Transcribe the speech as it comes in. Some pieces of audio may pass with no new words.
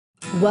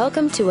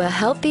Welcome to a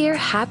healthier,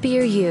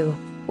 happier you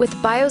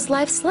with Bio's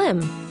Life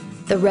Slim,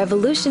 the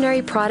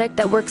revolutionary product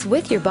that works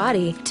with your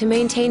body to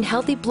maintain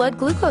healthy blood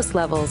glucose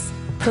levels,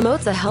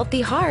 promotes a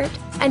healthy heart,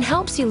 and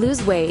helps you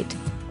lose weight.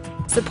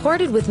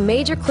 Supported with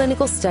major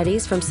clinical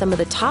studies from some of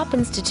the top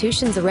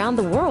institutions around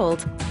the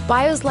world,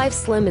 Bio's Life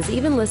Slim is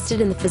even listed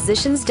in the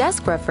physician's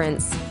desk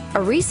reference,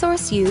 a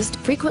resource used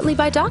frequently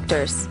by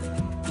doctors.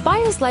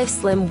 Bio's Life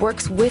Slim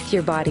works with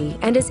your body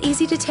and is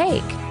easy to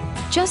take.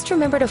 Just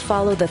remember to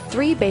follow the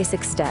 3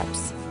 basic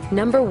steps.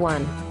 Number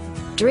 1,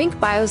 drink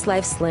Bio's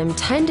Life Slim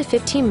 10 to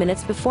 15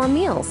 minutes before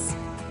meals.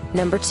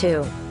 Number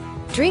 2,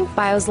 drink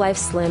Bio's Life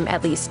Slim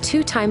at least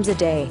 2 times a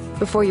day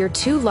before your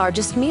 2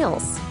 largest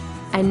meals.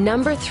 And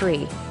number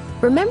 3,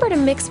 remember to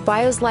mix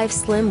Bio's Life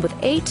Slim with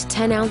 8 to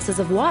 10 ounces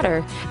of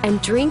water and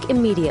drink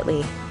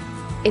immediately.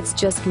 It's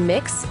just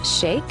mix,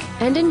 shake,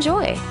 and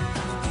enjoy.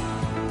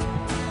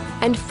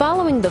 And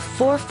following the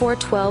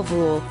 4-4-12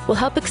 rule will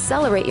help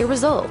accelerate your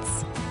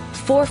results.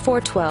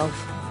 4-4-12,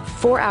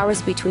 4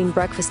 hours between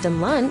breakfast and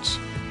lunch,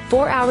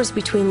 4 hours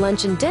between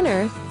lunch and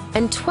dinner,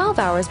 and 12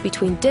 hours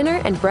between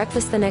dinner and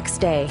breakfast the next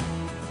day.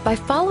 By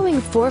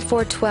following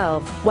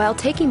 4-4-12 while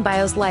taking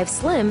Bio's Life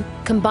Slim,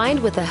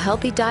 combined with a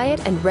healthy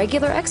diet and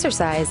regular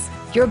exercise,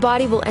 your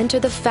body will enter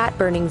the fat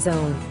burning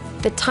zone,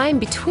 the time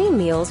between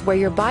meals where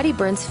your body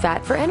burns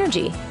fat for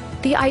energy.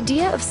 The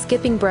idea of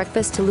skipping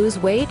breakfast to lose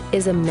weight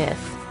is a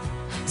myth.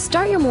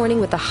 Start your morning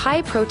with a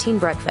high-protein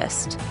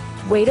breakfast.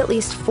 Wait at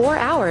least 4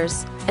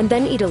 hours and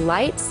then eat a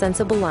light,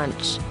 sensible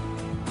lunch.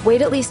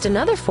 Wait at least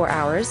another 4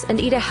 hours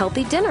and eat a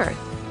healthy dinner.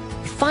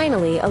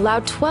 Finally, allow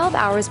 12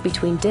 hours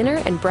between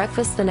dinner and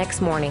breakfast the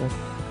next morning.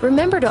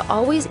 Remember to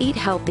always eat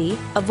healthy,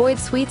 avoid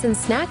sweets and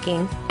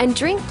snacking, and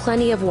drink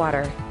plenty of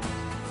water.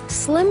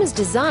 Slim is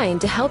designed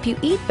to help you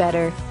eat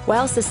better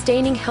while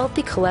sustaining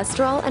healthy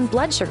cholesterol and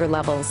blood sugar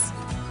levels.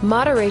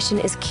 Moderation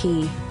is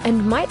key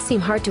and might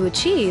seem hard to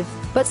achieve,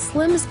 but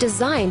Slim is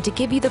designed to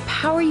give you the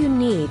power you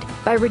need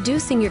by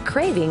reducing your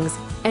cravings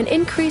and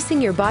increasing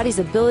your body's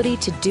ability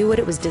to do what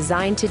it was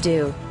designed to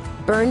do: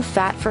 burn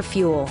fat for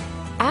fuel.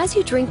 As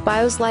you drink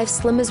Bio's Life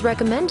Slim as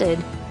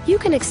recommended, you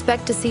can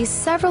expect to see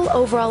several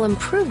overall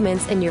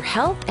improvements in your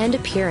health and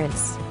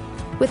appearance.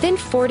 Within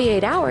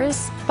 48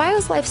 hours,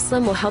 Bio's Life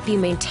Slim will help you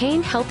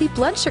maintain healthy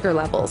blood sugar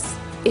levels.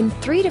 In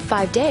 3 to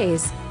 5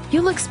 days,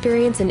 you'll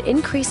experience an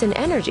increase in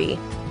energy,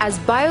 as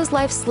Bio's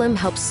Life Slim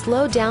helps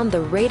slow down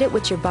the rate at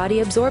which your body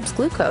absorbs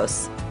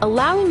glucose,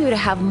 allowing you to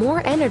have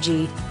more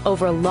energy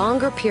over a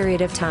longer period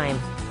of time.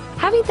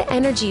 Having the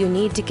energy you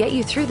need to get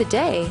you through the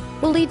day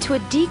will lead to a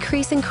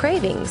decrease in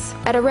cravings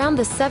at around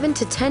the 7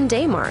 to 10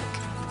 day mark.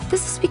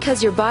 This is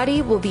because your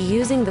body will be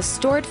using the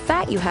stored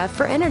fat you have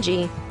for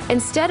energy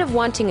instead of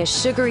wanting a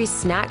sugary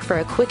snack for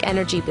a quick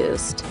energy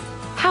boost.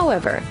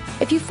 However,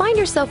 if you find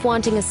yourself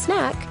wanting a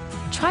snack,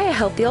 try a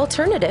healthy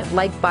alternative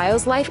like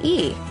Bio's Life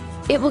E.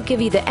 It will give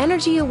you the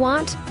energy you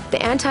want, the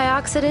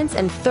antioxidants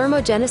and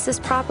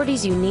thermogenesis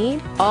properties you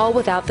need, all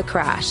without the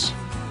crash.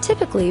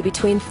 Typically,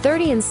 between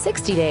 30 and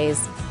 60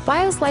 days,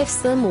 Bio's Life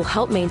Slim will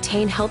help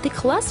maintain healthy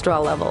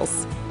cholesterol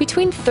levels.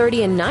 Between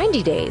 30 and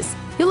 90 days,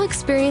 you'll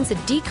experience a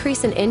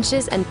decrease in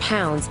inches and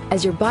pounds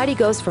as your body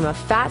goes from a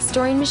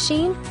fat-storing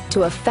machine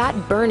to a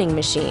fat-burning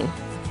machine.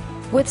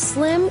 With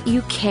Slim,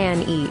 you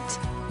can eat,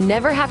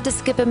 never have to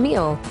skip a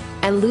meal,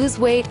 and lose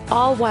weight,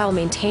 all while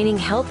maintaining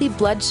healthy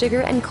blood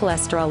sugar and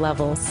cholesterol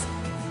levels.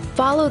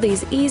 Follow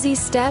these easy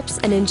steps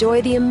and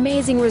enjoy the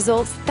amazing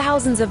results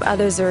thousands of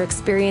others are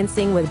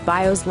experiencing with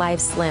Bio's Life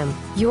Slim,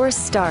 your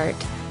start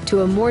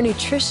to a more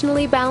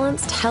nutritionally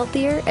balanced,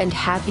 healthier, and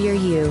happier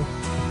you.